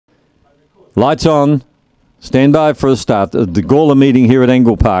Lights on. Stand by for a start. The Gawler meeting here at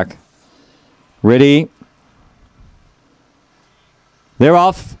Angle-Park. Ready. They're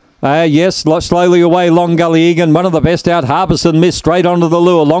off. Yes, slowly away, Long Gully Egan. One of the best out. Harbison missed straight onto the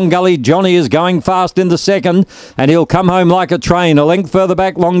lure. Long Gully Johnny is going fast in the second, and he'll come home like a train. A length further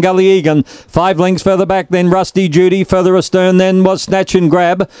back, Long Gully Egan. 5 lengths further back, then Rusty Judy. Further astern, then was Snatch and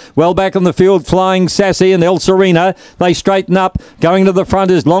Grab. Well back in the field, Flying Sassy and El Serena. They straighten up. Going to the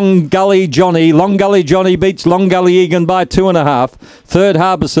front is Long Gully Johnny. Long Gully Johnny beats Long Gully Egan by 2.5. Third,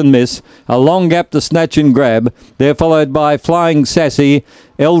 Harbison Miss. A long gap to Snatch and Grab. They're followed by Flying Sassy,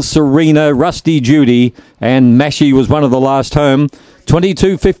 El Serena, Rusty Judy, and Mashy was one of the last home.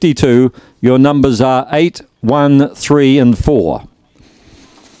 22.52. Your numbers are 8, 1, 3, and 4.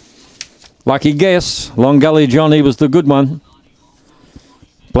 Lucky guess. Long Gully Johnny was the good one.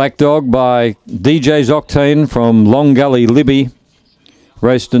 Black Dog by DJ's Octane from Long Gully Libby.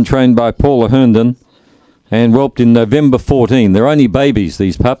 Raced and trained by Paula Herndon. And whelped in November 14. They're only babies,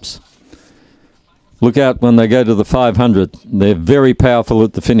 these pups. Look out when they go to the 500. They're very powerful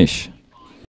at the finish.